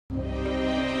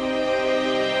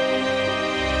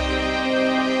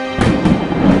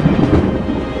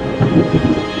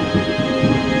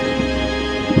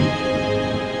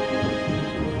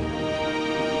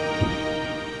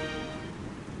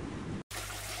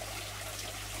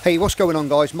Hey, what's going on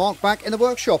guys? Mark back in the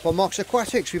workshop on Mark's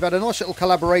Aquatics. We've had a nice little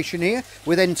collaboration here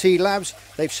with NT Labs.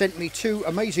 They've sent me two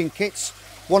amazing kits.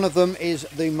 One of them is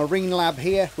the Marine Lab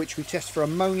here, which we test for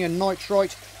ammonia,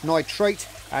 nitrite, nitrate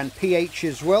and pH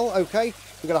as well. Okay,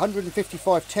 we've got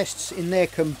 155 tests in there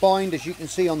combined, as you can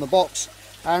see on the box.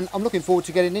 And I'm looking forward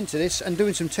to getting into this and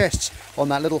doing some tests on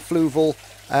that little fluval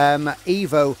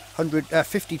Evo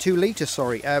 52 litre, so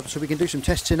we can do some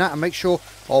tests in that and make sure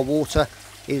our water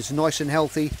is nice and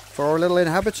healthy for our little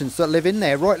inhabitants that live in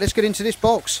there. Right, let's get into this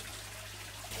box.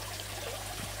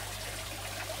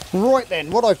 Right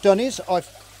then, what I've done is I've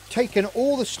taken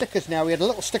all the stickers now. We had a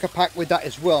little sticker pack with that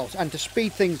as well, and to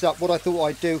speed things up, what I thought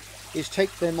I'd do is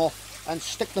take them off and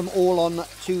stick them all on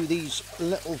to these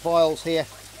little vials here,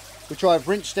 which I've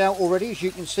rinsed out already, as you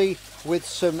can see, with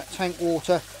some tank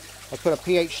water. I put a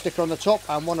pH sticker on the top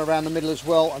and one around the middle as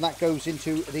well, and that goes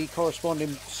into the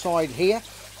corresponding side here.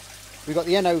 We've got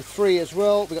the NO3 as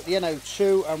well, we've got the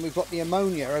NO2, and we've got the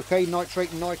ammonia, okay,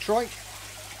 nitrate and nitrite.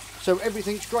 So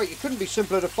everything's great. It couldn't be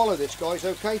simpler to follow this, guys,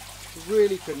 okay? It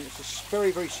really couldn't. It's a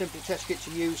very, very simple test kit to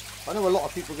use. I know a lot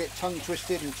of people get tongue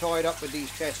twisted and tied up with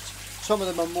these tests. Some of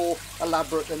them are more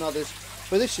elaborate than others,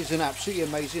 but this is an absolutely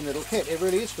amazing little kit. It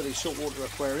really is for these saltwater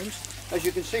aquariums. As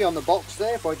you can see on the box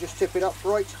there, if I just tip it up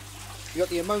right, you've got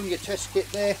the Ammonia Test Kit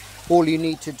there. All you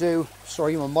need to do,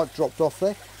 sorry, my mic dropped off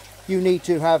there. You need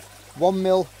to have 1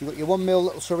 mil, you've got your 1 mil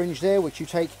little syringe there, which you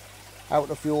take out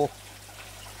of your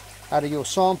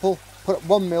sample, put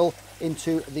 1 mil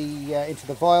into the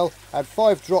vial, add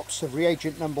 5 drops of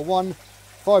reagent number 1,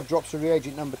 5 drops of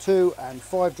reagent number 2, and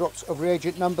 5 drops of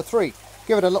reagent number 3.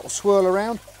 Give it a little swirl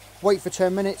around, wait for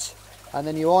 10 minutes, and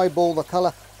then you eyeball the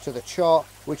colour to the chart,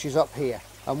 which is up here.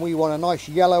 And we want a nice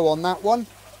yellow on that one,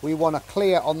 we want a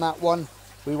clear on that one,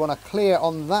 we want a clear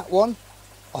on that one,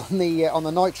 on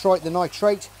the nitrite, the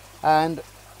nitrate, and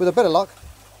with a bit of luck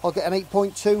I'll get an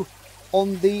 8.2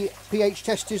 on the pH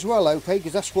test as well, okay,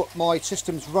 because that's what my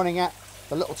system's running at,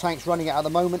 the little tank's running at the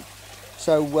moment.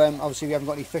 So obviously we haven't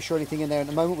got any fish or anything in there at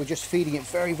the moment. We're just feeding it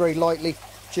very, very lightly,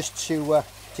 just to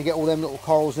get all them little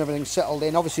corals and everything settled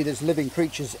in. Obviously there's living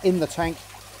creatures in the tank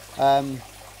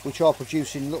which are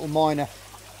producing little minor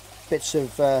bits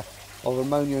of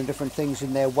ammonia and different things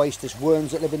in their waste. There's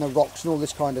worms that live in the rocks and all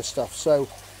this kind of stuff. So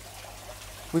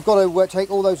we've got to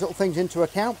take all those little things into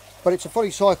account, but it's a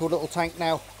fully cycled little tank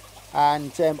now,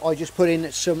 and I just put in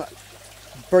some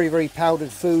very, very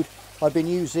powdered food. I've been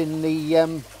using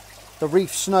the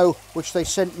reef snow, which they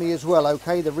sent me as well,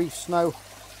 okay, the reef snow,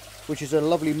 which is a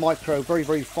lovely micro, very,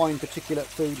 very fine particulate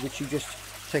food, which you just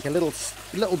take a little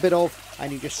bit of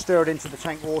and you just stir it into the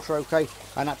tank water, okay,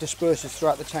 and that disperses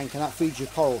throughout the tank and that feeds your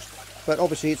corals. But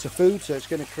obviously it's a food, so it's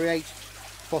going to create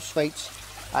phosphates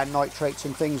and nitrates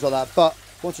and things like that. But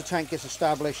once the tank gets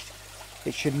established,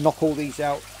 it should knock all these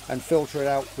out and filter it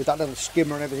out with that little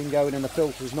skimmer and everything going, and the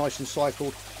filter is nice and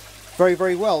cycled very,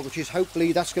 very well, which is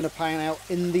hopefully that's going to pan out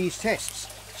in these tests.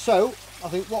 So I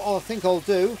think what I'll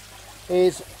do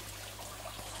is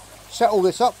set all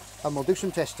this up and we'll do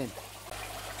some testing.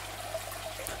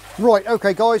 Right,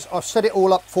 okay guys, I've set it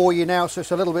all up for you now, so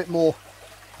it's a little bit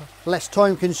less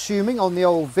time consuming on the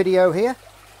old video here.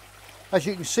 As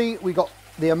you can see, we got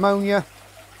the ammonia,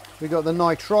 we got the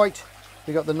nitrite,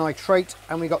 we got the nitrate,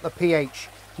 and we got the pH.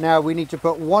 Now we need to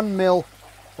put 1 mil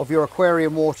of your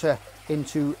aquarium water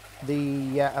into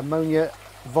the ammonia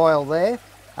vial there,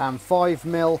 and 5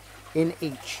 mil in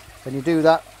each. And you do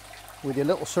that with your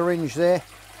little syringe there.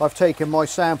 I've taken my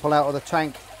sample out of the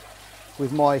tank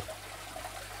with my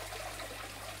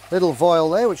little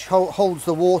vial there, which holds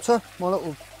the water, my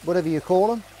little whatever you call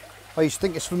them. I used to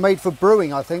think it's made for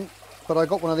brewing, I think, but I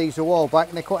got one of these a while back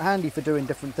and they're quite handy for doing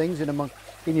different things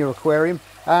in your aquarium.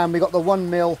 And we got the 1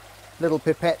 mil little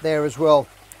pipette there as well,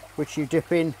 which you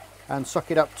dip in and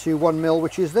suck it up to 1 mil,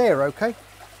 which is there, okay.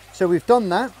 So we've done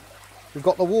that. We've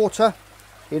got the water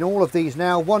in all of these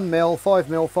now, 1 mil, 5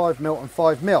 mil, 5 mil and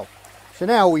 5 mil. So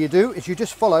now all you do is you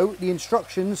just follow the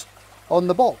instructions on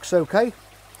the box, okay.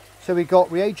 So we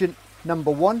got reagent number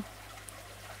 1,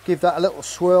 give that a little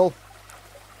swirl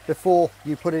before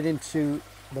you put it into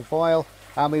the vial,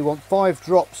 and we want 5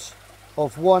 drops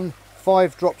of 1,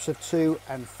 5 drops of 2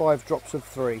 and 5 drops of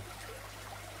 3.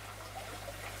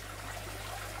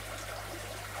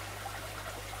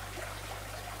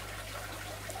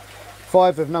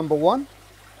 Five of number 1,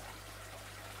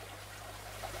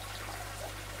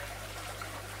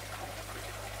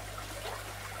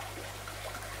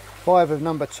 five of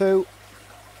number 2,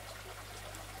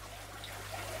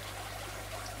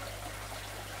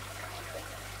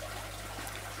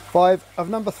 5 of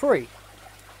number 3,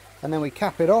 and then we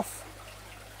cap it off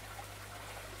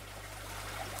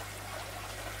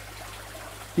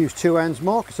Use 2 hands,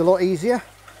 Mark, it's a lot easier.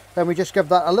 Then we just give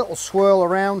that a little swirl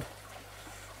around,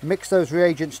 mix those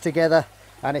reagents together,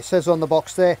 and it says on the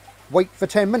box there, wait for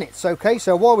 10 minutes. Okay,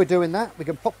 so while we're doing that, we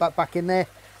can pop that back in there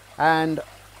and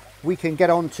we can get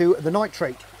on to the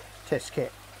Nitrate Test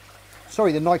Kit.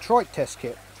 Sorry, the Nitrite Test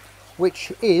Kit,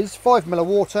 which is 5 ml of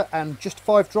water and just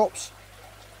 5 drops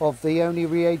of the only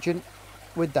reagent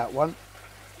with that one.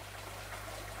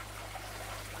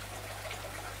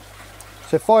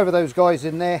 So 5 of those guys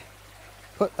in there,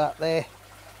 put that there,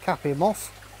 cap him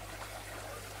off.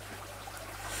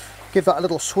 Give that a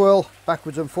little swirl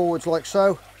backwards and forwards like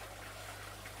so.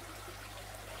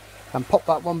 And pop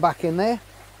that one back in there.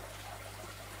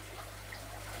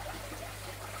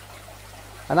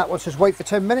 And that one says wait for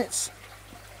 10 minutes.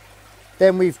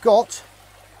 Then we've got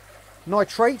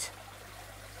nitrate,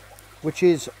 which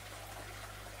is,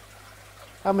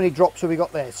 how many drops have we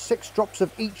got there? 6 drops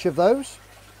of each of those.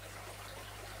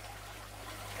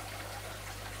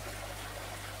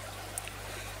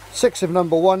 Six of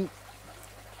number 1,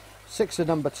 6 of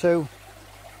number 2.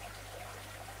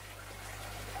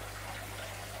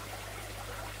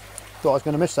 Thought I was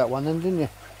going to miss that one then, didn't you?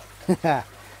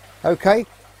 Okay,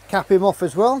 cap him off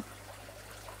as well.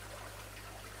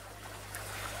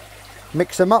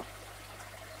 Mix them up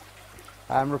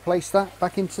and replace that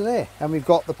back into there. And we've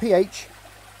got the pH,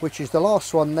 which is the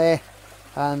last one there,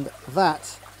 and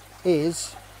that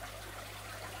is,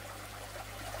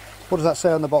 what does that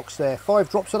say on the box there? 5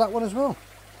 drops of that one as well.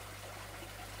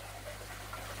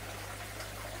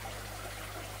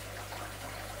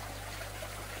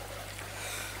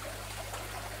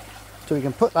 So we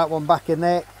can put that one back in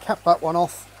there, cap that one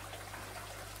off,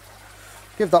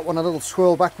 give that one a little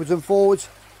swirl backwards and forwards,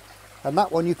 and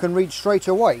that one you can read straight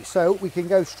away. So we can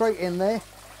go straight in there,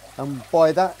 and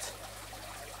by that,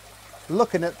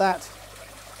 looking at that,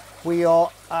 we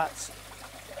are at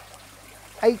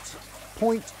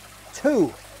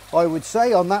 8.2, I would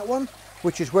say, on that one,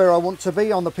 which is where I want to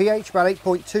be on the pH. About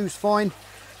 8.2 is fine.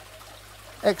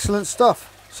 Excellent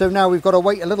stuff. So now we've got to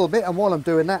wait a little bit, and while I'm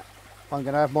doing that, I'm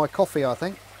going to have my coffee, I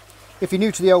think. If you're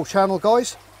new to the old channel,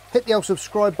 guys, hit the old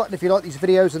subscribe button if you like these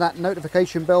videos, and that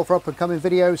notification bell for up and coming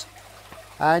videos,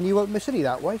 and you won't miss any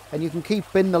that way, and you can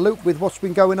keep in the loop with what's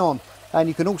been going on. And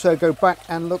you can also go back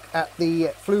and look at the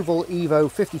Fluval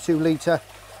Evo 52 litre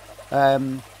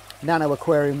nano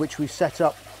aquarium, which we set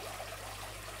up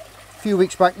a few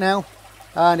weeks back now,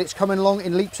 and it's coming along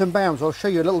in leaps and bounds. I'll show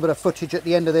you a little bit of footage at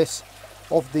the end of this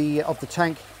of the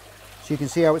tank, so you can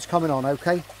see how it's coming on.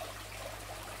 Okay.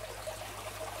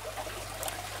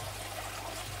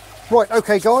 Right,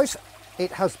 okay guys,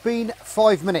 it has been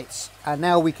 5 minutes, and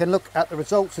now we can look at the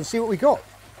results and see what we got.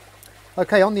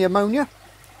 Okay, on the ammonia,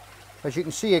 as you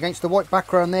can see against the white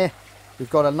background there, we've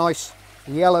got a nice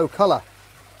yellow colour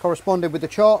corresponding with the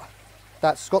chart.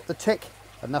 That's got the tick,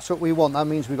 and that's what we want. That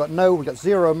means we've got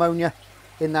 0 ammonia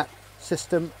in that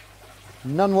system,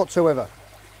 none whatsoever.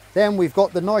 Then we've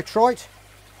got the nitrite.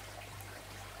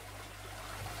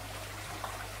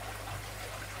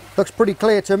 Looks pretty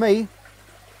clear to me.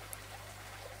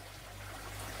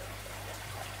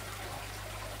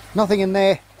 Nothing in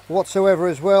there whatsoever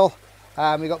as well.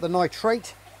 We've got the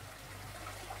nitrate.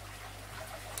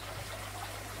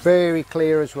 Very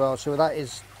clear as well. So that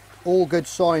is all good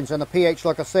signs. And the pH,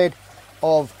 like I said,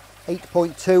 of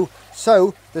 8.2.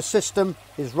 So the system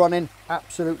is running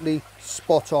absolutely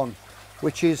spot on,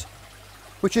 which is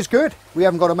good. We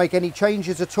haven't got to make any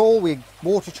changes at all.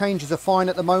 Water changes are fine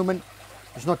at the moment.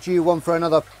 It's not due one for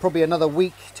probably another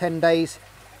week, 10 days.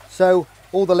 So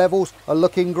all the levels are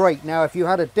looking great. Now, if you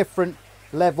had a different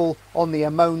level on the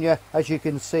ammonia, as you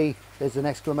can see, there's an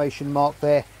exclamation mark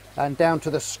there, and down to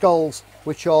the skulls,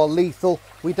 which are lethal.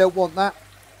 We don't want that.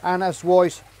 And as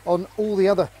wise on all the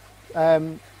other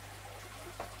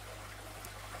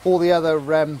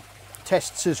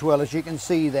tests as well, as you can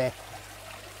see there,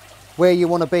 where you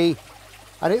want to be.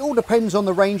 And it all depends on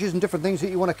the ranges and different things that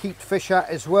you want to keep fish at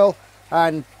as well.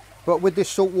 But with this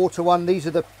saltwater one, these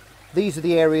are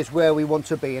the areas where we want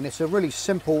to be, and it's a really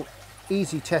simple,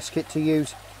 easy test kit to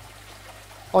use.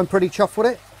 I'm pretty chuffed with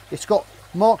it. It's got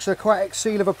Mark's Aquatic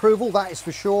seal of approval, that is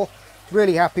for sure.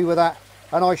 Really happy with that,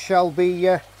 and I shall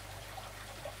be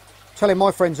telling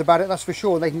my friends about it, that's for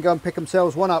sure. They can go and pick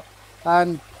themselves one up,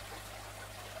 and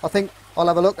I think I'll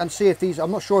have a look and see if these,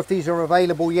 I'm not sure if these are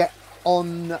available yet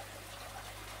on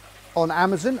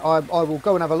Amazon. I will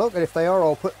go and have a look, and if they are,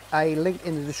 I'll put a link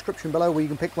in the description below where you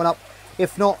can pick one up.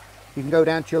 If not, you can go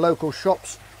down to your local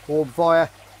shops or via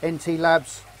NT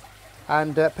Labs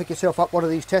and pick yourself up one of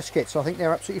these test kits. I think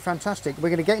they're absolutely fantastic. We're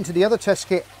going to get into the other test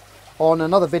kit on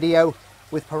another video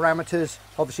with parameters,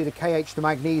 obviously the KH, the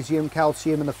magnesium,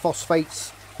 calcium and the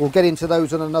phosphates, we'll get into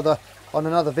those on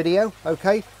another video,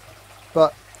 okay?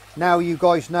 But now you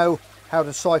guys know how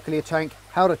to cycle your tank,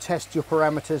 how to test your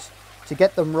parameters to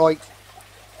get them right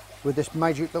with this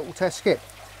magic little test kit.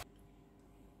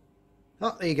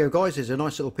 Oh, there you go guys, there's a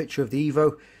nice little picture of the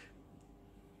Evo,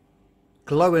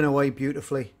 glowing away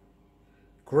beautifully,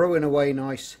 growing away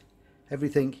nice,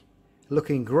 everything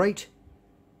looking great.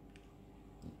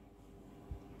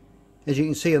 As you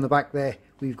can see on the back there,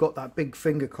 we've got that big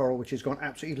finger coral which has gone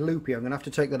absolutely loopy. I'm going to have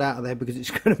to take that out of there because it's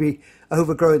going to be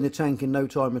overgrowing the tank in no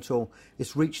time at all.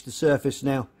 It's reached the surface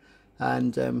now,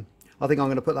 and I think I'm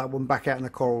going to put that one back out in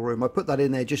the coral room. I put that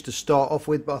in there just to start off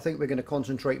with, but I think we're going to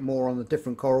concentrate more on the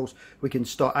different corals. We can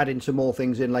start adding some more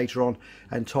things in later on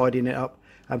and tidying it up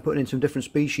and putting in some different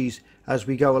species as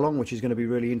we go along, which is going to be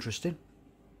really interesting.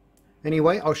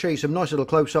 Anyway, I'll show you some nice little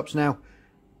close-ups now,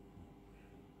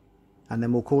 and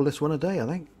then we'll call this one a day, I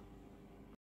think.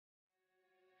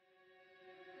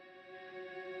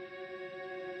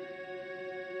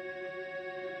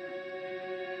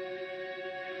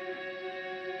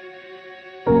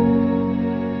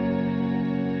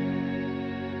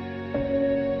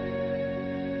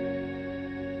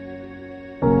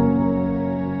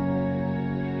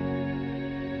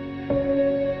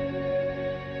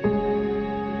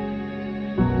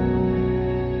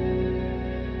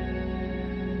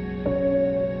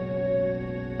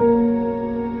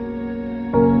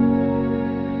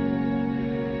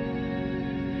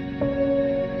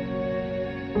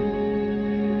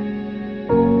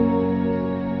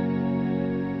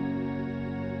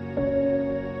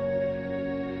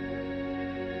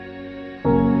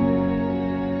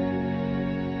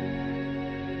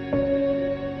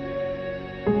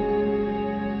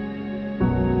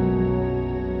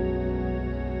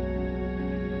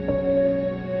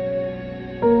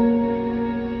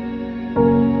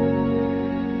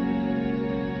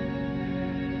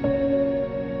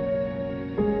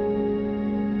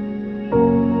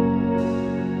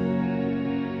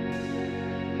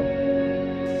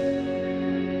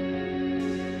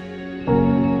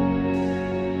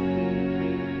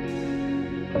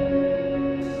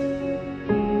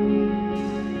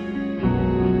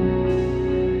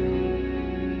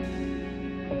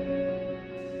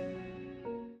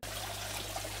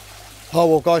 Oh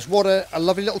well guys, what a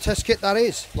lovely little test kit that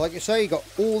is. Like you say, you got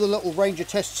all the little range of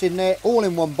tests in there, all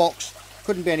in one box.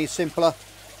 Couldn't be any simpler.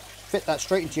 Fit that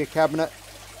straight into your cabinet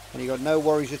and you got no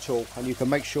worries at all. And you can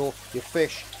make sure your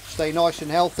fish stay nice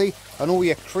and healthy, and all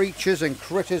your creatures and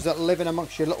critters that live in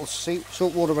amongst your little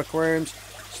saltwater aquariums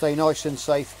stay nice and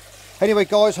safe. Anyway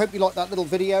guys, hope you liked that little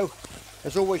video.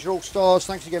 As always, you're all stars.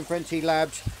 Thanks again for NT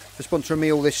Labs for sponsoring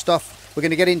me all this stuff. We're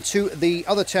going to get into the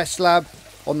other test lab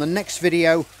on the next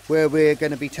video, where we're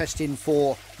going to be testing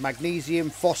for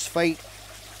magnesium, phosphate,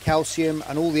 calcium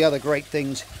and all the other great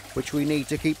things which we need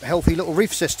to keep a healthy little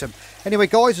reef system. Anyway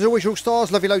guys, as always, you're all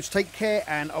stars. Love you loads, take care,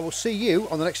 and I will see you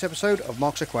on the next episode of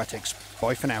Mark's Aquatics.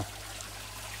 Bye for now.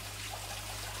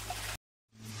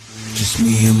 Just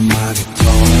me and my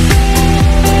guitar.